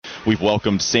We've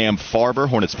welcomed Sam Farber,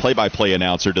 Hornets play-by-play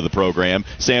announcer, to the program.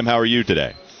 Sam, how are you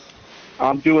today?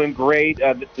 I'm doing great.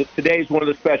 Today's one of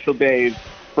the special days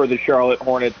for the Charlotte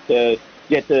Hornets to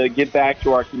get back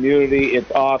to our community. It's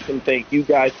awesome. Thank you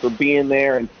guys for being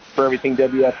there and for everything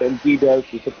WFNZ does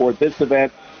to support this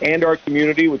event and our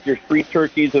community with your Street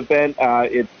Turkeys event.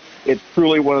 It's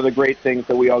truly one of the great things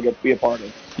that we all get to be a part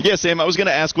of. Yeah, Sam, I was going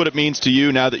to ask what it means to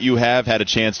you now that you have had a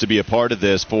chance to be a part of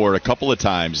this for a couple of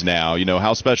times now. You know,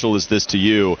 how special is this to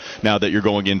you now that you're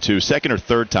going into second or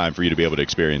third time for you to be able to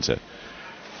experience it?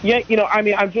 Yeah,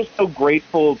 I'm just so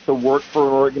grateful to work for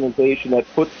an organization that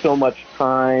puts so much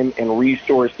time and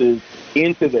resources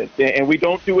into this. And we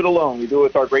don't do it alone. We do it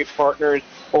with our great partners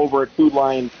over at Food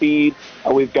Lion Feed.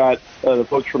 We've got the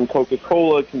folks from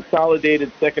Coca-Cola,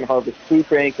 Consolidated, Second Harvest Food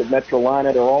Bank, and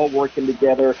Metrolina. They're all working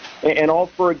together, and all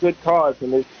for a good cause.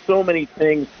 And there's so many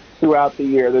things throughout the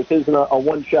year. This isn't a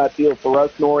one-shot deal for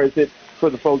us, nor is it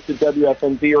for the folks at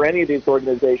WFNZ or any of these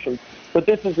organizations. But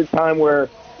this is a time where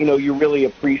you really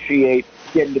appreciate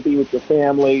getting to be with your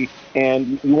family,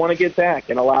 and you want to get back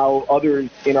and allow others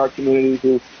in our community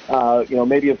who,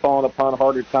 maybe have fallen upon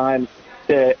harder times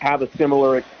to have a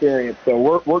similar experience. So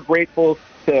we're grateful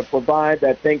to provide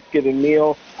that Thanksgiving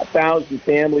meal. 1,000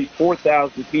 families,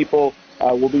 4,000 people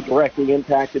will be directly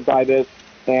impacted by this,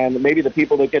 and maybe the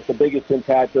people that get the biggest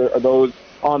impact are those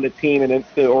on the team and in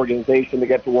the organization to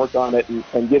get to work on it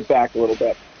and give back a little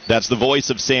bit. That's the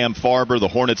voice of Sam Farber, the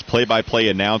Hornets play-by-play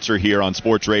announcer here on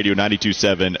Sports Radio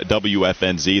 92.7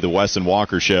 WFNZ, the Wes and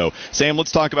Walker Show. Sam,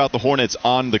 let's talk about the Hornets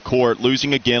on the court,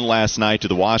 losing again last night to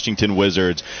the Washington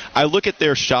Wizards. I look at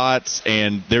their shots,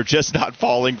 and they're just not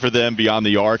falling for them beyond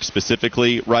the arc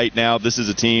specifically right now. This is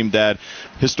a team that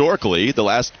historically, the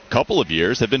last couple of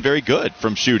years, have been very good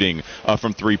from shooting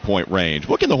from three-point range.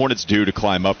 What can the Hornets do to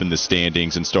climb up in the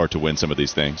standings and start to win some of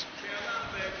these things?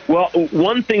 Well,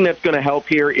 one thing that's going to help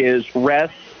here is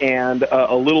rest and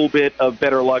a little bit of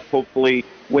better luck, hopefully,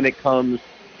 when it comes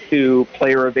to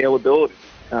player availability.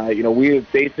 We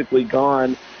have basically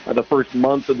gone the first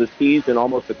month of the season,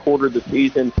 almost a quarter of the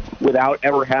season, without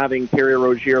ever having Terry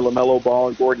Rozier, LaMelo Ball,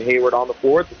 and Gordon Hayward on the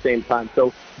floor at the same time.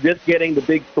 So just getting the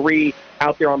big three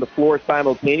out there on the floor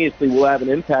simultaneously will have an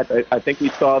impact. I think we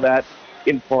saw that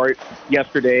in part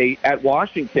yesterday at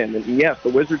Washington. And yes, the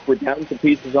Wizards were down some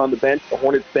pieces on the bench. The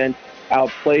Hornets bench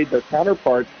outplayed their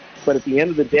counterparts. But at the end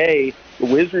of the day, the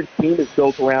Wizards team is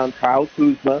built around Kyle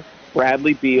Kuzma,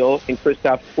 Bradley Beal, and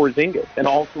Kristaps Porzingis. And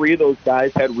all three of those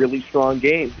guys had really strong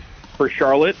games. For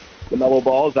Charlotte, LaMelo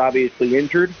Ball is obviously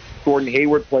injured. Gordon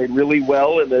Hayward played really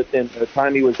well in the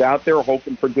time he was out there,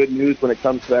 hoping for good news when it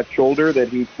comes to that shoulder that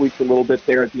he tweaked a little bit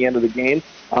there at the end of the game.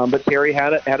 But Terry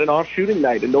had an off shooting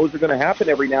night, and those are going to happen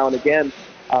every now and again.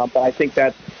 But I think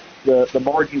that's the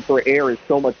margin for error is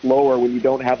so much lower when you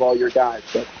don't have all your guys.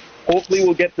 But hopefully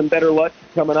we'll get some better luck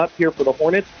coming up here for the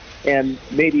Hornets, and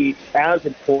maybe as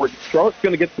important, Charlotte's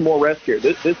going to get some more rest here.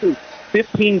 This is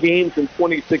 15 games in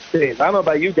 26 days. I don't know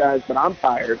about you guys, but I'm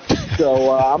tired.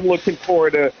 So I'm looking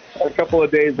forward to a couple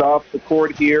of days off the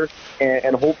court here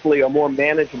and hopefully a more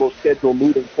manageable schedule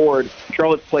moving forward.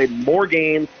 Charlotte's played more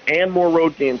games and more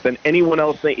road games than anyone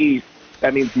else in the East.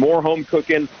 That means more home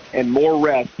cooking and more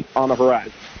rest on the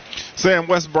horizon. Sam,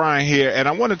 Wes Bryan here, and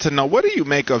I wanted to know, what do you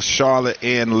make of Charlotte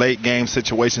in late game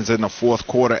situations in the fourth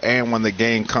quarter and when the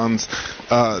game comes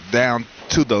down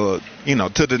to the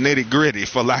nitty gritty,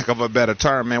 for lack of a better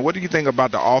term, man? What do you think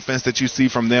about the offense that you see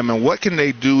from them, and what can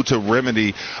they do to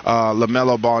remedy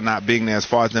LaMelo Ball not being there, as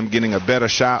far as them getting a better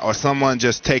shot or someone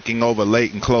just taking over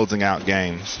late and closing out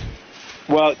games?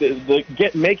 Well,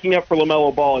 making up for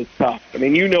LaMelo Ball is tough. I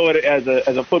mean, you know it as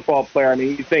a football player. I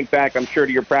mean, you think back, I'm sure,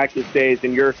 to your practice days,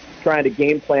 and you're trying to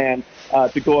game plan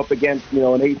to go up against,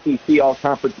 an ACC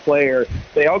all-conference player.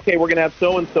 Say, okay, we're going to have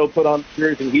so-and-so put on the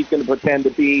jersey, and he's going to pretend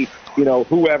to be,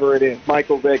 whoever it is,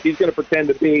 Michael Vick. He's going to pretend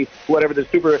to be whatever the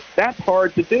super. That's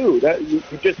hard to do. You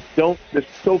just don't. There's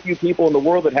so few people in the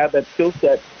world that have that skill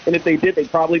set, and if they did,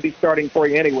 they'd probably be starting for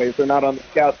you anyways. They're not on the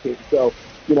scout team. So,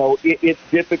 it's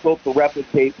difficult to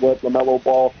replicate what LaMelo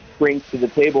Ball brings to the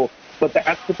table. But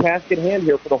that's the task at hand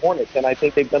here for the Hornets, and I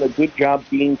think they've done a good job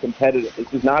being competitive.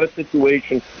 This is not a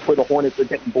situation where the Hornets are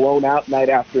getting blown out night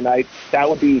after night. That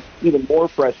would be even more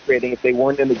frustrating if they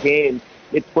weren't in the game.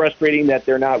 It's frustrating that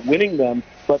they're not winning them,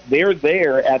 but they're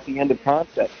there at the end of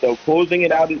concept. So closing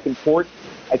it out is important.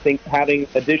 I think having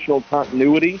additional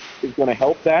continuity is going to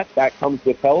help that. That comes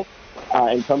with health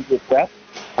and comes with depth.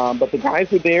 But the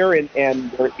guys are there, and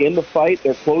they're in the fight.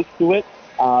 They're close to it.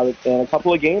 And a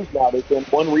couple of games now, they've been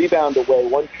one rebound away,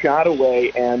 one shot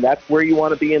away, and that's where you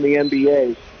want to be in the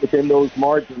NBA, within those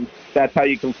margins. That's how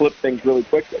you can flip things really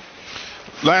quickly.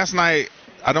 Last night,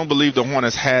 I don't believe the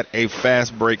Hornets had a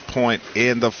fast break point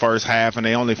in the first half, and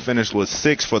they only finished with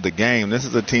 6 for the game. This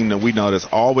is a team that we know that's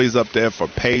always up there for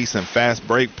pace and fast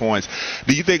break points.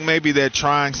 Do you think maybe they're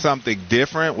trying something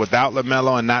different without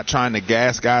LaMelo and not trying to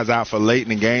gas guys out for late in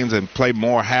the games and play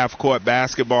more half-court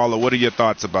basketball, or what are your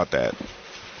thoughts about that?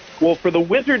 Well, for the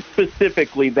Wizards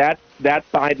specifically, that's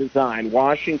by design.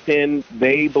 Washington,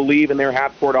 they believe in their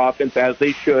half-court offense, as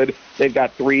they should. They've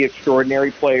got 3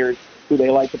 extraordinary players who they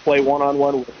like to play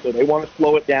one-on-one with, so they want to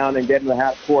slow it down and get in the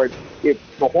half-court. If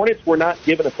the Hornets were not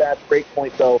given a fast break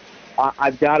point, though,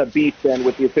 I've got to beat then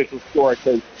with the official score,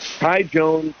 because Ty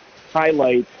Jones'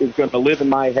 highlight is going to live in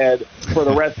my head for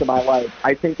the rest of my life.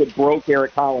 I think it broke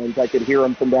Eric Collins. I could hear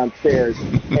him from downstairs.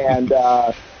 And,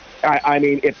 I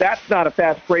mean, if that's not a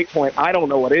fast break point, I don't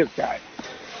know what is, guys.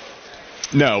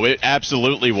 No, it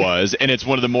absolutely was, and it's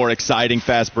one of the more exciting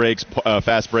fast break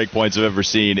points I've ever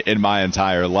seen in my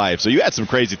entire life. So you had some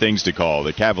crazy things to call.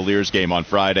 The Cavaliers game on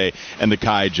Friday and the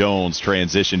Kai Jones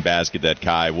transition basket that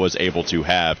Kai was able to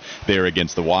have there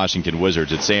against the Washington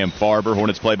Wizards. It's Sam Farber,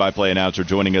 Hornets play-by-play announcer,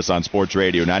 joining us on Sports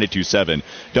Radio 92.7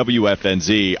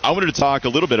 WFNZ. I wanted to talk a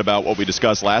little bit about what we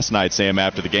discussed last night, Sam,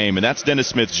 after the game, and that's Dennis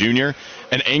Smith Jr.,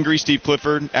 an angry Steve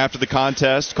Clifford after the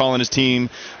contest, calling his team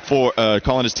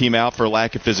out for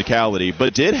lack of physicality,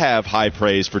 but did have high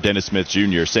praise for Dennis Smith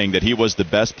Jr., saying that he was the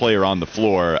best player on the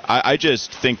floor. I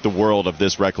just think the world of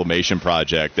this reclamation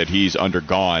project that he's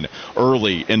undergone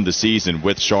early in the season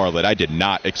with Charlotte. I did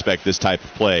not expect this type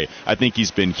of play. I think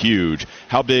he's been huge.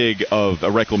 How big of a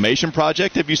reclamation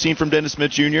project have you seen from Dennis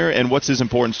Smith Jr., and what's his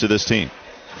importance to this team?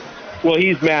 Well,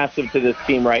 he's massive to this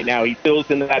team right now. He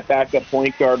fills in that backup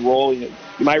point guard role. You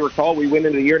might recall we went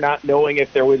into the year not knowing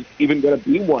if there was even going to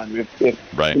be one,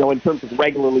 if right. In terms of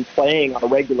regularly playing on a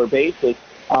regular basis.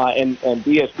 And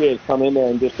DSJ has come in there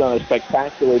and just done a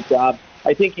spectacular job.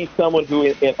 I think he's someone who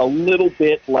is a little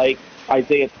bit like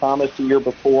Isaiah Thomas the year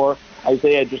before.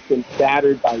 Isaiah had just been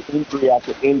battered by injury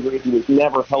after injury. He was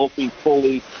never healthy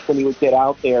fully when he would get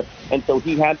out there. And so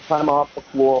he had time off the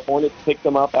floor. Hornets picked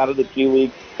him up out of the G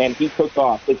League, and he took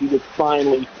off. But he was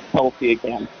finally healthy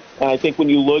again. And I think when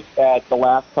you look at the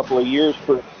last couple of years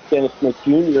for Dennis Smith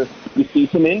Jr., you see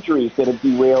some injuries that have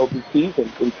derailed the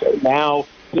season. And so now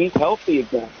he's healthy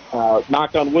again.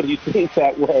 Knock on wood, he stays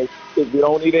that way, because we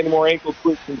don't need any more ankle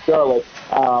tweaks in Charlotte.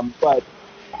 But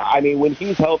I mean, when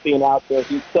he's healthy and out there,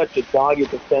 he's such a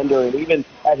dogged defender, and even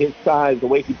at his size, the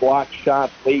way he blocks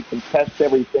shots, the way he contests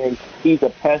everything, he's a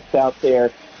pest out there.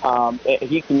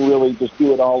 He can really just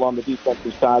do it all on the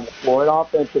defensive side of the floor, and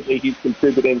offensively, he's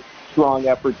contributing strong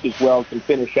efforts as well, can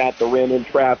finish at the rim in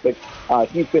traffic.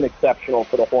 He's been exceptional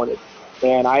for the Hornets,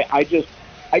 and I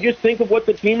just think of what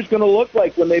the team's going to look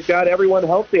like when they've got everyone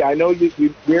healthy. I know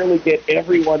you rarely get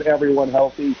everyone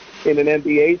healthy in an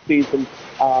NBA season,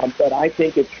 but I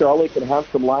think if Charlotte can have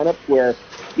some lineups where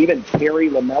even Terry,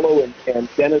 LaMelo, and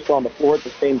Dennis on the floor at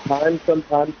the same time,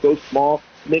 sometimes go small,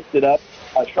 mix it up.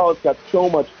 Charlotte's got so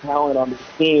much talent on this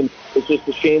team. It's just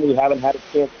a shame we haven't had a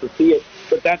chance to see it.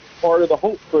 But that's part of the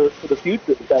hope for the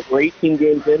future, is that we're 18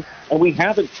 games in, and we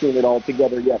haven't seen it all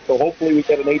together yet. So hopefully we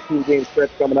get an 18-game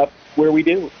stretch coming up where we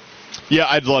do. Yeah,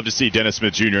 I'd love to see Dennis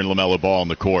Smith Jr. and LaMelo Ball on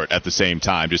the court at the same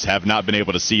time. Just have not been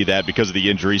able to see that because of the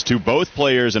injuries to both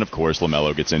players. And, of course,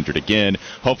 LaMelo gets injured again.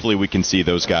 Hopefully we can see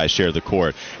those guys share the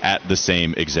court at the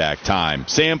same exact time.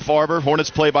 Sam Farber, Hornets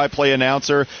play-by-play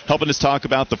announcer, helping us talk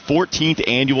about the 14th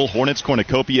annual Hornets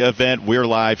Cornucopia event. We're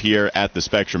live here at the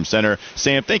Spectrum Center.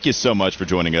 Sam, thank you so much for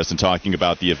joining us and talking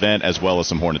about the event as well as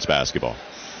some Hornets basketball.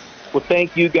 Well,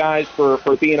 thank you guys for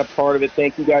being a part of it.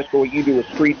 Thank you guys for what you do with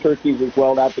Street Turkeys as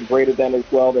well. That's a great event as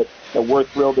well that we're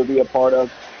thrilled to be a part of.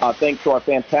 Thanks to our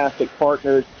fantastic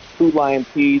partners, Food Lion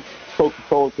Teas,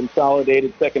 Coca-Cola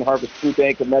Consolidated, Second Harvest Food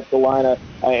Bank of Metrodolina,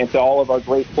 and to all of our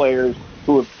great players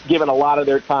who have given a lot of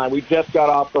their time. We just got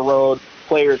off the road.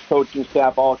 Players, coaching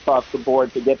staff all across the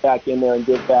board to get back in there and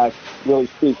give back really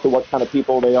speaks to what kind of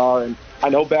people they are. And I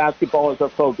know basketball is our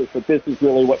focus, but this is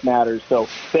really what matters. So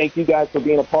thank you guys for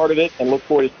being a part of it, and look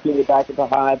forward to seeing you back at the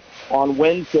Hive on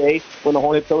Wednesday when the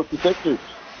Hornets host the Sixers.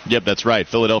 Yep, that's right.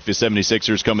 Philadelphia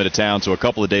 76ers coming to town, so a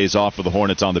couple of days off for the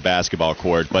Hornets on the basketball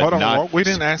court. But hold on, we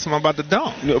didn't ask him about the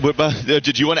dunk.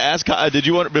 Did you want to ask?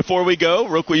 Before we go,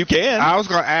 real quick? You can. I was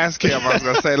going to ask him. I was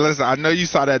going to say, listen, I know you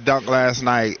saw that dunk last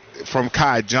night from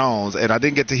Kai Jones, and I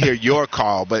didn't get to hear your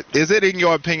call, but is it, in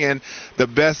your opinion, the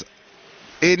best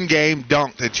in-game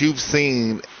dunk that you've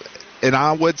seen? And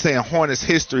I would say in Hornets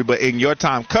history, but in your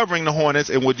time covering the Hornets,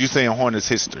 and would you say in Hornets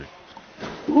history?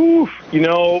 Oof,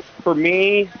 for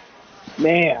me,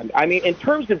 man, I mean, in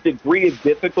terms of degree of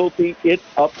difficulty, it's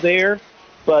up there.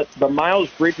 But the Miles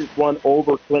Bridges one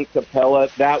over Clint Capella,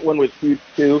 that one was huge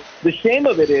too. The shame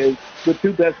of it is the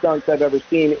two best dunks I've ever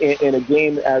seen in a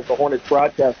game as the Hornets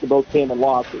broadcaster both came in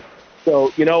losses.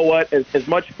 So you know what? As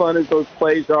much fun as those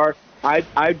plays are,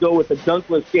 I'd go with a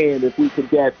dunkless game if we could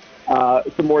get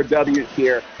some more W's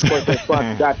here. Of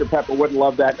course, Dr. Pepper wouldn't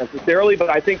love that necessarily, but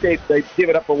I think they give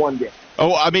it up for one game.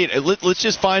 Oh, I mean, let's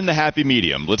just find the happy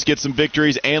medium. Let's get some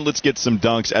victories and let's get some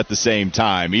dunks at the same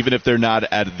time, even if they're not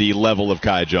at the level of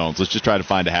Kai Jones. Let's just try to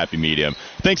find a happy medium.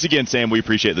 Thanks again, Sam. We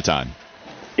appreciate the time.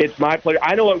 It's my pleasure.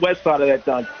 I know what Wes thought of that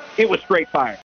dunk. It was straight fire.